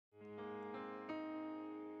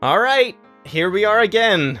Alright, here we are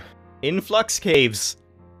again, in Flux Caves.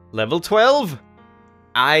 Level 12.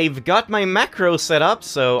 I've got my macro set up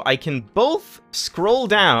so I can both scroll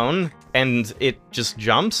down and it just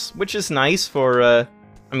jumps, which is nice for, I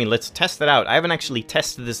mean, let's test it out. I haven't actually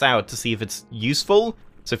tested this out to see if it's useful.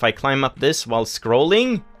 So if I climb up this while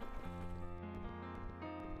scrolling,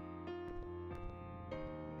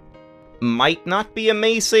 might not be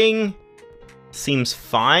amazing. Seems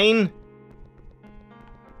fine.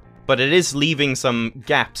 But it is leaving some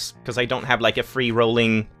gaps, because I don't have like a free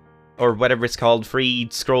rolling, or whatever it's called, free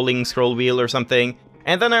scrolling scroll wheel or something.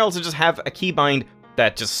 And then I also just have a keybind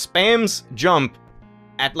that just spams jump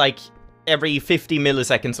at like every 50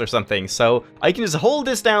 milliseconds or something. So I can just hold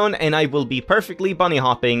this down and I will be perfectly bunny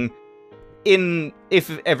hopping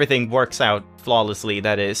if everything works out flawlessly,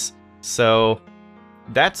 that is. So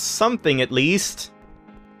that's something at least.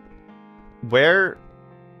 Where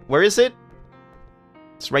is it?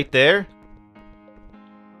 It's right there.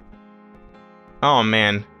 Oh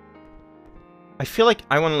man. I feel like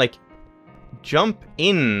I want to like jump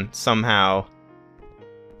in somehow.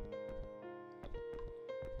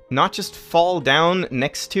 Not just fall down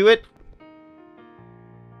next to it.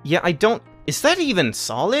 Yeah, I don't... Is that even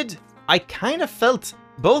solid? I kind of felt,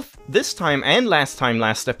 both this time and last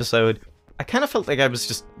episode, I kind of felt like I was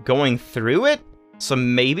just going through it. So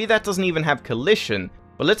maybe that doesn't even have collision.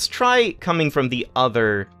 But let's try coming from the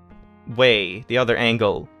other way, the other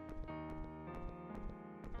angle.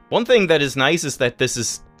 One thing that is nice is that this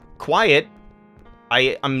is quiet.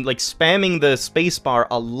 I'm like spamming the spacebar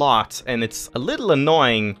a lot, and it's a little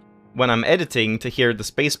annoying when I'm editing to hear the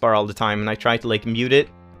spacebar all the time, and I try to like mute it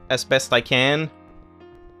as best I can.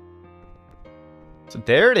 So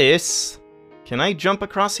there it is. Can I jump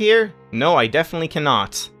across here? No, I definitely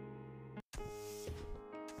cannot.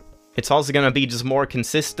 It's also gonna be just more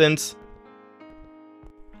consistent.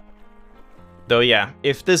 Though yeah,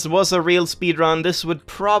 if this was a real speedrun, this would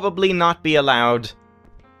probably not be allowed.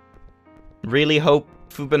 Really hope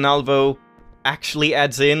Fubenalvo actually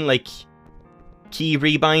adds in, like, key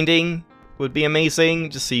rebinding would be amazing,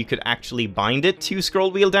 just so you could actually bind it to scroll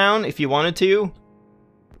wheel down if you wanted to.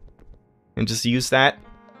 And just use that.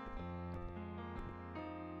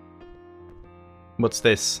 What's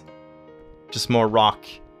this? Just more rock.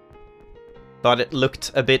 Thought it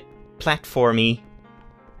looked a bit platformy.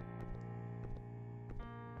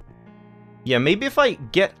 Yeah, maybe if I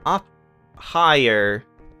get up higher.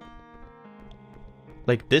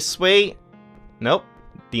 Like this way. Nope.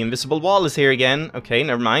 The invisible wall is here again. Okay,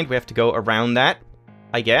 never mind. We have to go around that,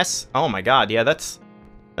 I guess. Oh my god, yeah, that's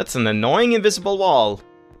an annoying invisible wall.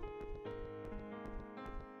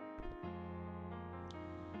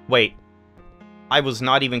 Wait. I was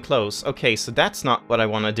not even close. Okay, so that's not what I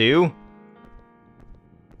want to do.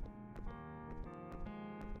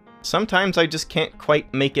 Sometimes I just can't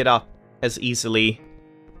quite make it up as easily.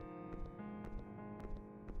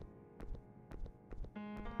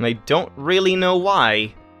 And I don't really know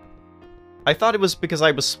why. I thought it was because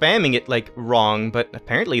I was spamming it, like, wrong, but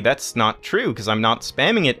apparently that's not true, because I'm not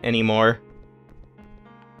spamming it anymore.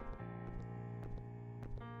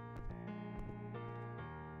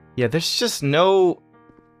 Yeah, there's just no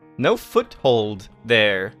foothold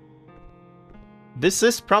there. This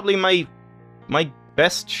is probably my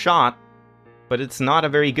best shot, but it's not a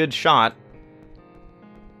very good shot.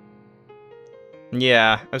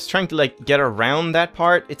 Yeah, I was trying to like get around that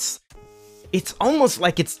part. It's almost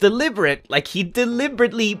like it's deliberate. Like he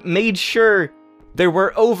deliberately made sure there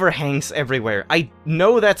were overhangs everywhere. I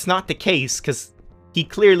know that's not the case because he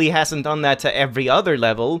clearly hasn't done that to every other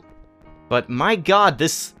level. But my god,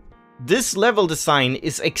 this level design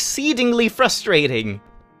is exceedingly frustrating.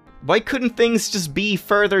 Why couldn't things just be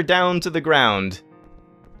further down to the ground?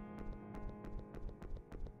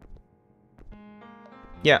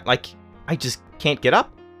 Yeah, like, I just can't get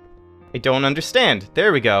up. I don't understand.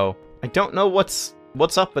 There we go. I don't know what's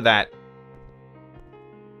up with that.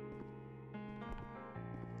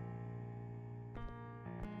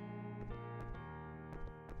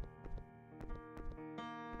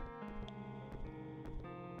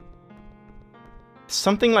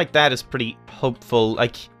 Something like that is pretty hopeful.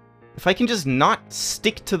 Like, if I can just not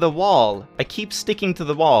stick to the wall. I keep sticking to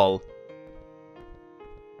the wall.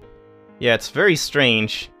 Yeah, it's very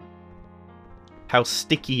strange how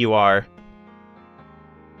sticky you are.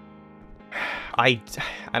 I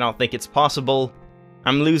don't think it's possible.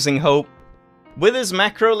 I'm losing hope. With his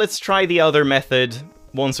macro, let's try the other method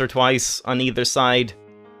once or twice on either side.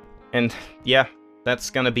 And yeah,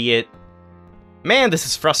 that's gonna be it. Man, this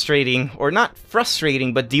is frustrating. Or not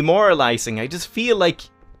frustrating, but demoralizing. I just feel like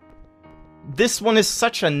this one is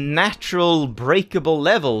such a natural, breakable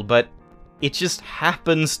level, but it just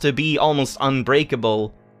happens to be almost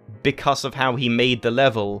unbreakable because of how he made the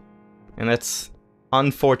level. And that's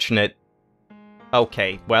unfortunate.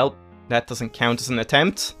 Okay, well, that doesn't count as an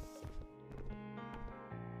attempt.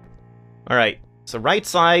 Alright, so right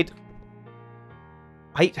side.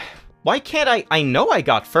 Why can't I know I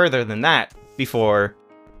got further than that before.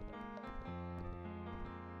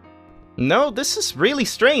 No, this is really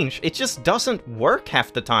strange. It just doesn't work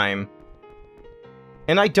half the time.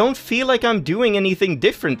 And I don't feel like I'm doing anything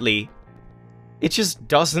differently. It just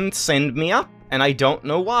doesn't send me up, and I don't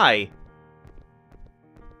know why.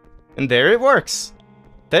 And there it works.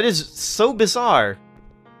 That is so bizarre.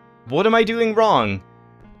 What am I doing wrong?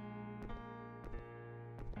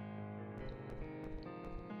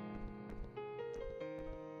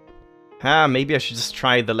 Maybe I should just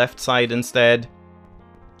try the left side instead.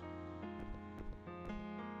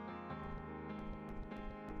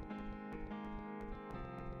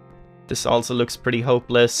 This also looks pretty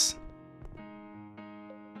hopeless.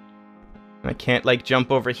 I can't, like,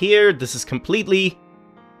 jump over here. This is completely,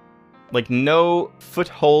 like, no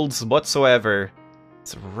footholds whatsoever.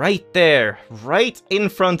 It's right there, right in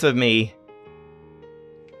front of me.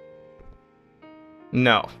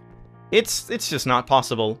 No. It's just not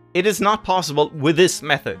possible. It is not possible with this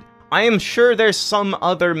method. I am sure there's some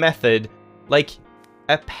other method. Like,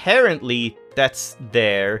 apparently that's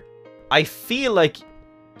there. I feel like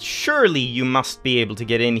surely you must be able to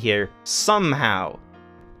get in here somehow.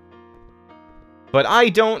 But I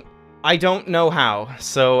don't know how.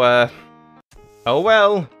 So, oh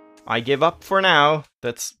well. I give up for now.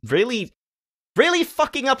 That's really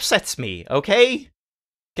fucking upsets me, okay?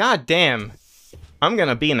 God damn. I'm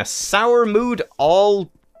gonna be in a sour mood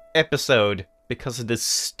all episode because of this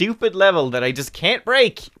stupid level that I just can't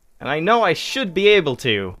break. And I know I should be able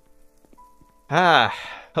to.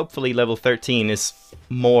 Hopefully level 13 is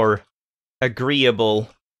more agreeable.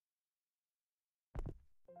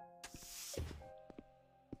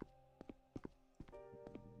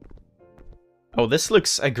 Oh, this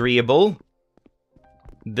looks agreeable.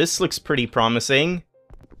 This looks pretty promising.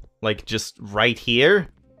 Like, just right here.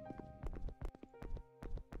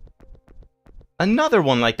 Another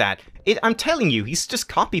one like that. I'm telling you, he's just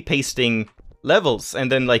copy-pasting levels,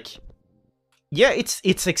 and then, like... Yeah,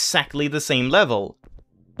 it's exactly the same level.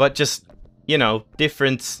 But just, you know,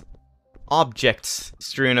 different objects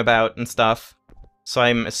strewn about and stuff. So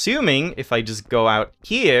I'm assuming if I just go out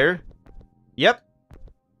here... Yep.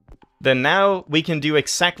 Then now we can do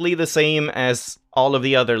exactly the same as all of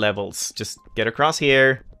the other levels. Just get across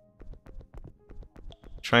here.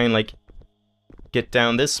 Try and, like, get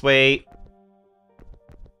down this way.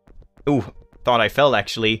 Ooh, thought I fell,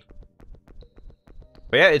 actually.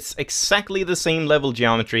 But yeah, it's exactly the same level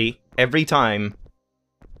geometry every time.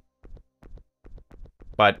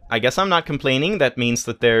 But I guess I'm not complaining. That means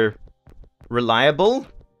that they're reliable.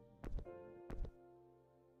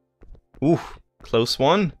 Ooh, close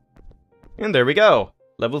one. And there we go.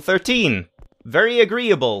 Level 13. Very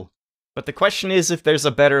agreeable. But the question is if there's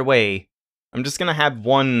a better way. I'm just gonna have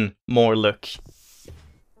one more look.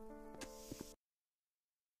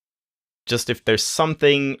 Just if there's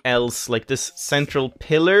something else, like this central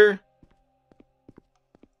pillar.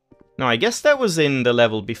 No, I guess that was in the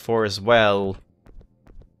level before as well.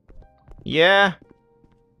 Yeah.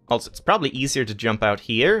 Also, it's probably easier to jump out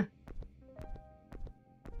here.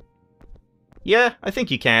 Yeah, I think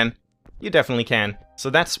you can. You definitely can.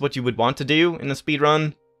 So that's what you would want to do in a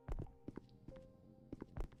speedrun.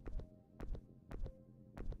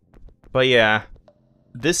 But yeah,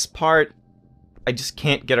 this part, I just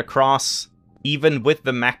can't get across. Even with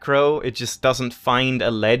the macro, it just doesn't find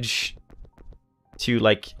a ledge to,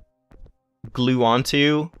 like, glue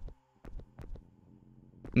onto.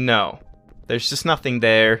 No, there's just nothing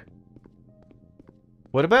there.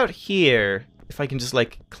 What about here? If I can just,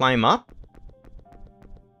 like, climb up?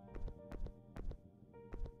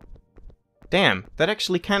 Damn, that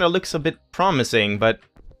actually kind of looks a bit promising, but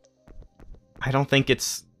I don't think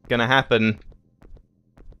it's gonna happen.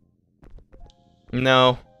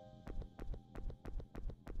 No.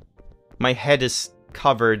 My head is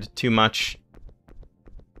covered too much.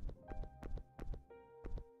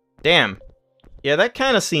 Damn. Yeah, that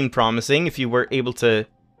kind of seemed promising if you were able to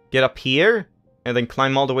get up here and then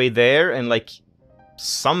climb all the way there and, like,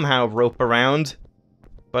 somehow rope around.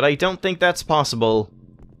 But I don't think that's possible.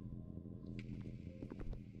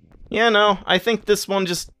 Yeah, no, I think this one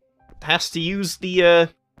just has to use the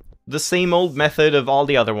same old method of all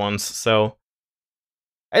the other ones, so...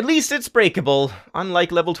 At least it's breakable,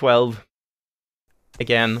 unlike level 12.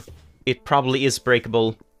 Again, it probably is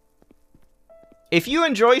breakable. if you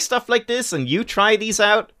enjoy stuff like this and you try these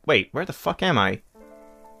out... Wait, where the fuck am I?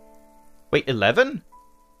 Wait, 11?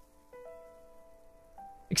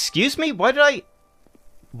 Excuse me? Why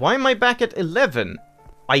am I back at 11?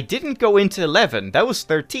 I didn't go into 11. That was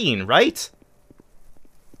 13, right?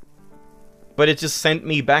 But it just sent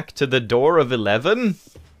me back to the door of 11?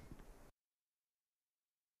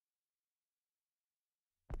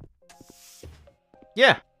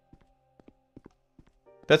 Yeah.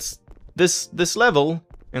 That's this level,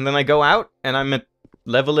 and then I go out, and I'm at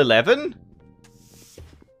level 11?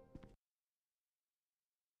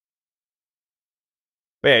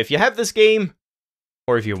 But yeah, if you have this game,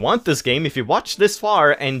 or if you want this game, if you watch this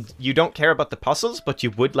far and you don't care about the puzzles, but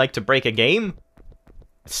you would like to break a game,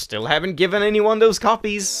 still haven't given anyone those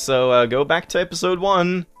copies, so go back to episode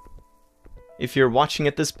 1. If you're watching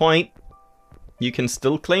at this point, you can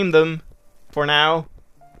still claim them for now.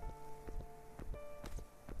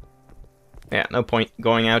 Yeah, no point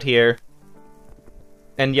going out here.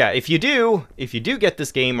 And yeah, if you do get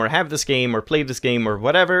this game, or have this game, or play this game, or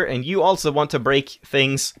whatever, and you also want to break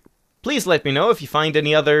things, please let me know if you find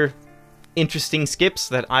any other interesting skips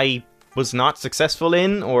that I was not successful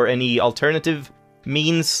in, or any alternative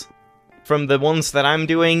means from the ones that I'm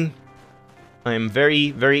doing. I'm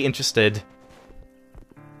very, very interested.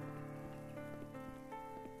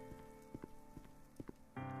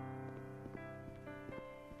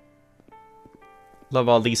 Love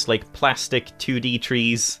all these, like, plastic 2D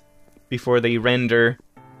trees before they render.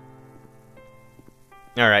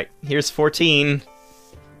 Alright, here's 14.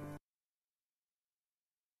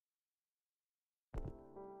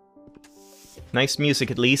 Nice music,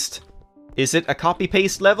 at least. Is it a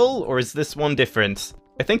copy-paste level, or is this one different?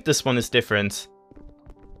 I think this one is different.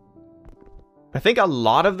 I think a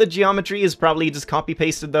lot of the geometry is probably just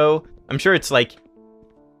copy-pasted, though. I'm sure it's, like,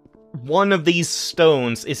 one of these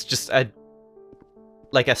stones is just a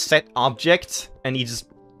set object, and he just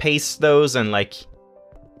pastes those and, like,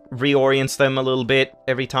 reorients them a little bit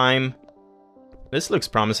every time. This looks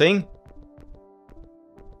promising.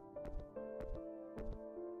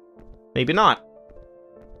 Maybe not.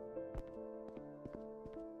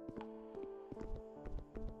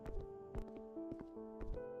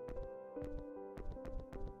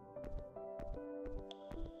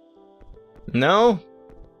 No?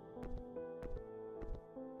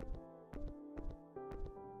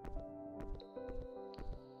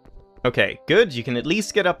 Okay, good. You can at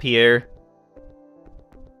least get up here.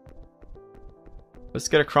 Let's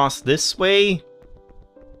get across this way.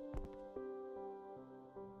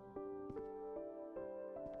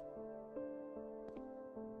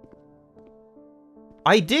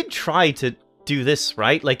 I did try to do this,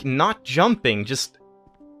 right? Like, not jumping, just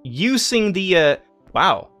using the,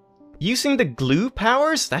 wow. Using the glue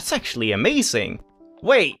powers? That's actually amazing.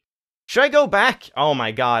 Wait. Should I go back? Oh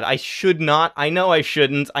my god, I should not. I know I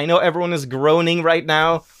shouldn't. I know everyone is groaning right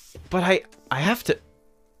now. But I have to...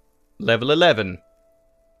 Level 11.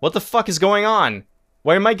 What the fuck is going on?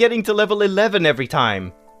 Why am I getting to level 11 every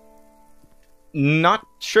time? Not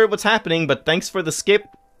sure what's happening, but thanks for the skip.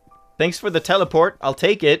 Thanks for the teleport. I'll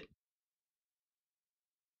take it.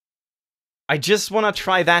 I just want to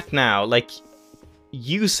try that now. Like,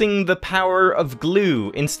 using the power of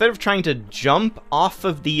glue instead of trying to jump off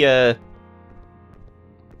of the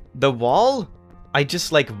wall. I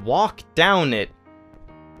just like walk down it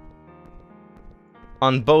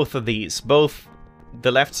on both of these, both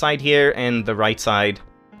the left side here and the right side.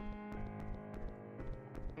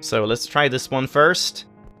 So let's try this one first.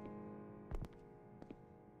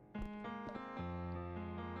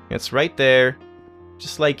 It's right there,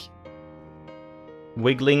 just like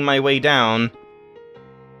wiggling my way down.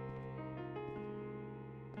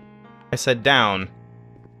 I said down.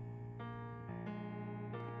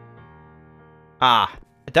 Ah,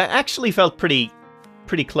 that actually felt pretty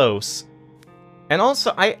close. And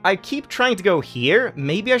also, I keep trying to go here.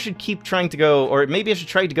 Maybe I should keep trying to go, or maybe I should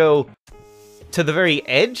try to go to the very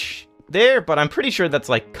edge there, but I'm pretty sure that's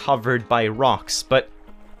like covered by rocks. But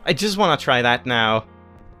I just want to try that now.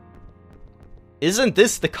 Isn't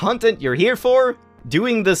this the content you're here for?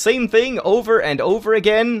 Doing the same thing over and over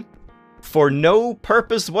again? For no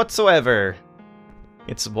purpose whatsoever.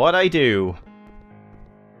 It's what I do.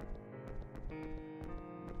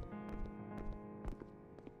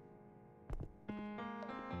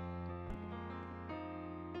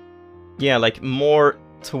 Yeah, like more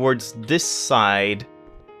towards this side.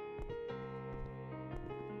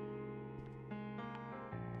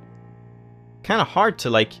 Kind of hard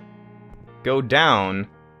to like go down.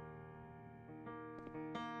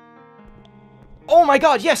 Oh my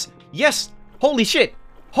god, yes! Yes! Holy shit!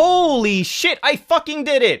 Holy shit! I fucking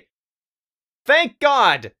did it! Thank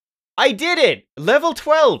God! I did it! Level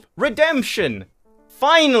 12! Redemption!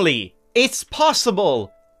 Finally! It's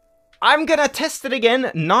possible! I'm gonna test it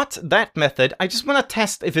again, not that method. I just wanna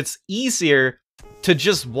test if it's easier to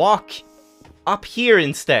just walk up here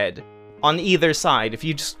instead, on either side. If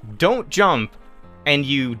you just don't jump, and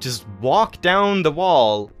you just walk down the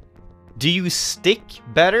wall, do you stick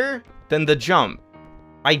better than the jump?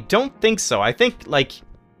 I don't think so. I think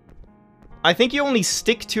you only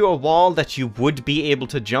stick to a wall that you would be able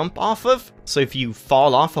to jump off of. So if you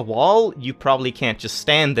fall off a wall, you probably can't just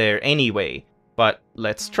stand there anyway. But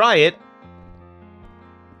let's try it.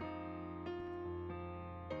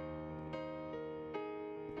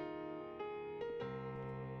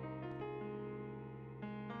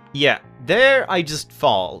 Yeah, there I just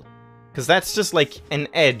fall. Because that's just like an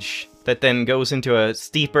edge that then goes into a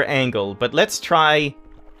steeper angle. But let's try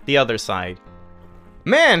the other side.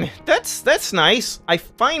 Man, that's nice. I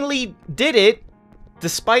finally did it.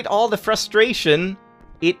 Despite all the frustration,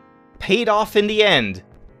 it paid off in the end.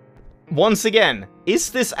 Once again, is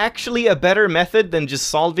this actually a better method than just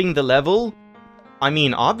solving the level? I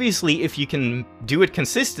mean, obviously, if you can do it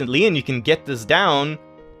consistently and you can get this down,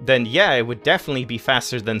 then yeah, it would definitely be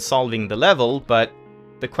faster than solving the level, but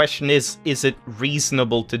the question is it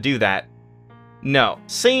reasonable to do that? No.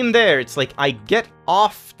 Same there, it's like I get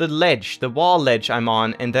off the ledge, the wall ledge I'm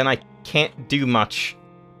on, and then I can't do much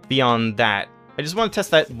beyond that. I just want to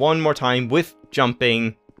test that one more time with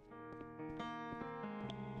jumping.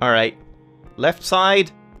 Alright. Left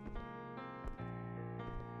side.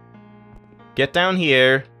 Get down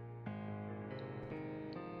here.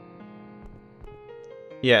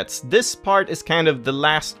 Yeah, this part is kind of the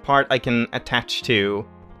last part I can attach to.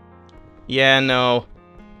 Yeah, no.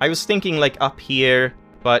 I was thinking like up here,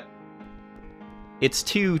 but it's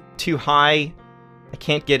too high. I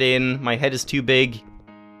can't get in. My head is too big.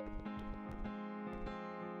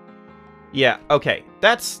 Yeah, okay.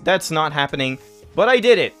 That's not happening. But I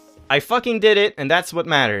did it. I fucking did it, and that's what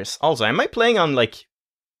matters. Also, am I playing on like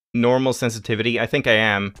normal sensitivity? I think I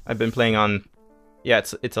am. I've been playing on... Yeah,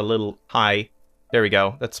 it's a little high. There we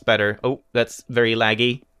go. That's better. Oh, that's very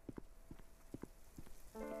laggy.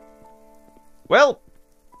 Well,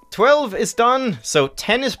 12 is done, so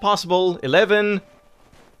 10 is possible, 11,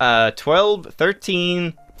 12,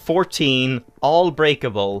 13, 14, all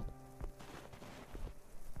breakable.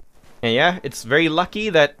 And yeah, it's very lucky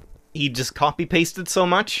that he just copy-pasted so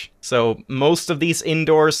much, so most of these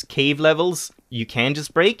indoors cave levels you can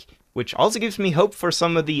just break, which also gives me hope for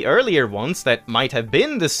some of the earlier ones that might have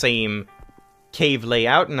been the same cave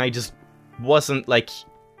layout, and I just wasn't, like,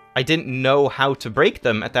 I didn't know how to break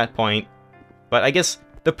them at that point. But I guess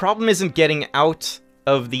the problem isn't getting out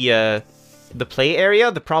of the play area,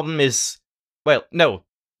 the problem is... Well, no.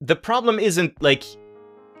 The problem isn't, like...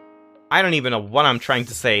 I don't even know what I'm trying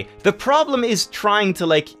to say. The problem is trying to,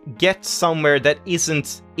 like, get somewhere that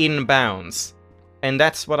isn't in bounds. And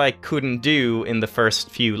that's what I couldn't do in the first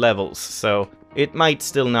few levels, so it might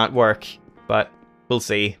still not work, but we'll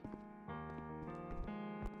see.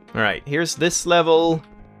 Alright, here's this level.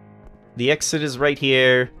 The exit is right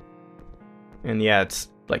here. And yeah, it's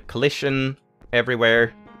like collision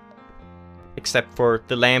everywhere. Except for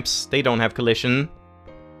the lamps, they don't have collision.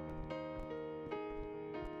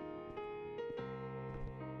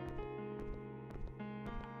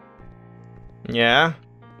 Yeah.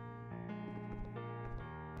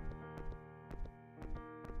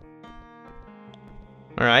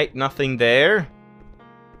 Alright, nothing there.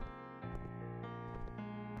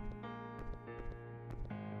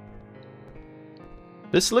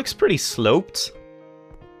 This looks pretty sloped.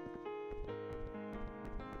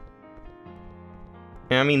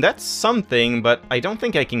 I mean, that's something, but I don't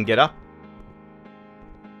think I can get up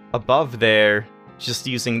above there just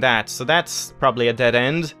using that, so that's probably a dead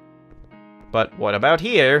end. But what about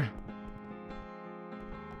here?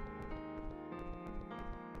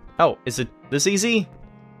 Oh, is it this easy?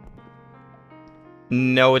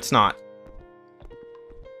 No, it's not.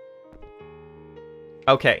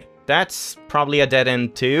 Okay, that's probably a dead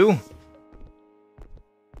end too.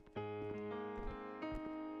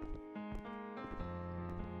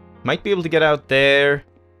 Might be able to get out there,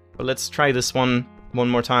 but let's try this one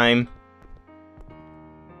more time.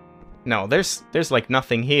 No, there's like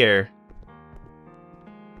nothing here.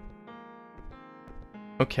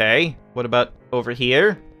 Okay, what about over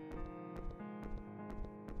here?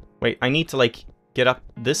 Wait, I need to like get up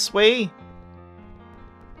this way?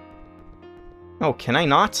 Oh, can I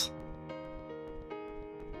not?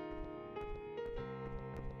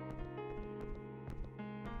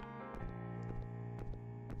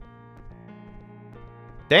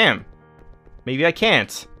 Damn. Maybe I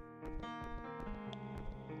can't.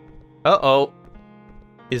 Uh-oh.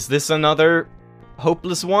 Is this another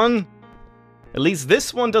hopeless one? At least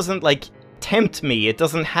this one doesn't, like, tempt me. It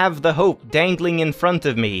doesn't have the hope dangling in front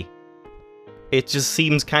of me. It just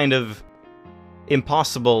seems kind of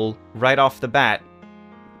impossible right off the bat.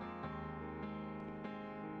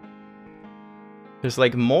 There's,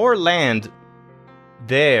 like, more land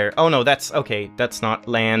there. Oh, no, that's... okay, that's not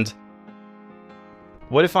land.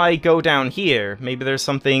 What if I go down here? Maybe there's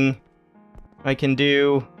something I can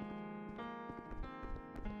do.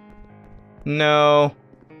 No.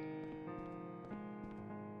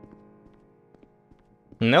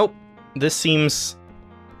 Nope. This seems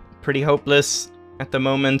pretty hopeless at the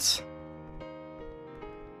moment.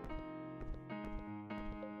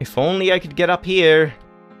 If only I could get up here.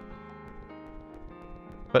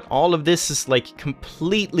 But all of this is, like,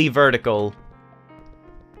 completely vertical.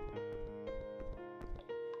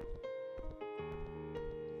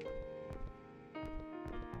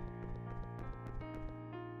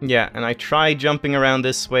 Yeah, and I tried jumping around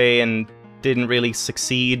this way and didn't really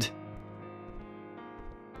succeed.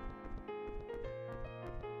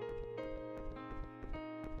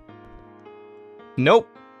 Nope.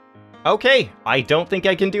 Okay, I don't think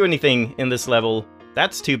I can do anything in this level.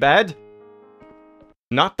 That's too bad.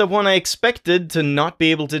 Not the one I expected to not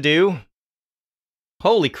be able to do.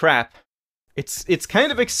 Holy crap. It's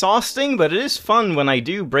kind of exhausting, but it is fun when I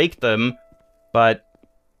do break them. But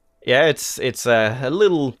yeah, it's a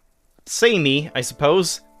little samey, I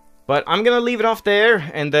suppose. But I'm gonna leave it off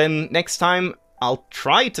there, and then next time I'll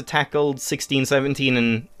try to tackle 16, 17,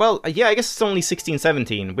 and... well, yeah, I guess it's only 16,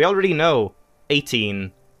 17. We already know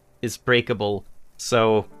 18 is breakable,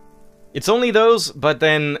 so... it's only those, but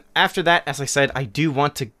then after that, as I said, I do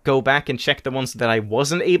want to go back and check the ones that I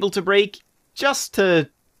wasn't able to break, just to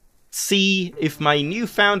see if my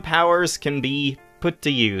newfound powers can be put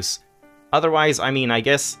to use. Otherwise, I mean, I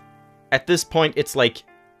guess at this point it's like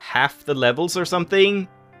half the levels or something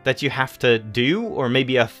that you have to do, or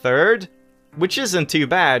maybe a third, which isn't too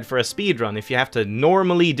bad for a speedrun. If you have to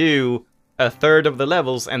normally do a third of the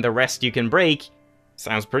levels and the rest you can break,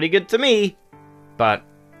 sounds pretty good to me, but...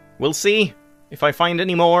 we'll see if I find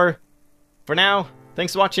any more. For now,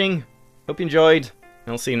 thanks for watching. Hope you enjoyed,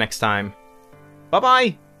 and I'll see you next time.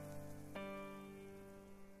 Bye-bye!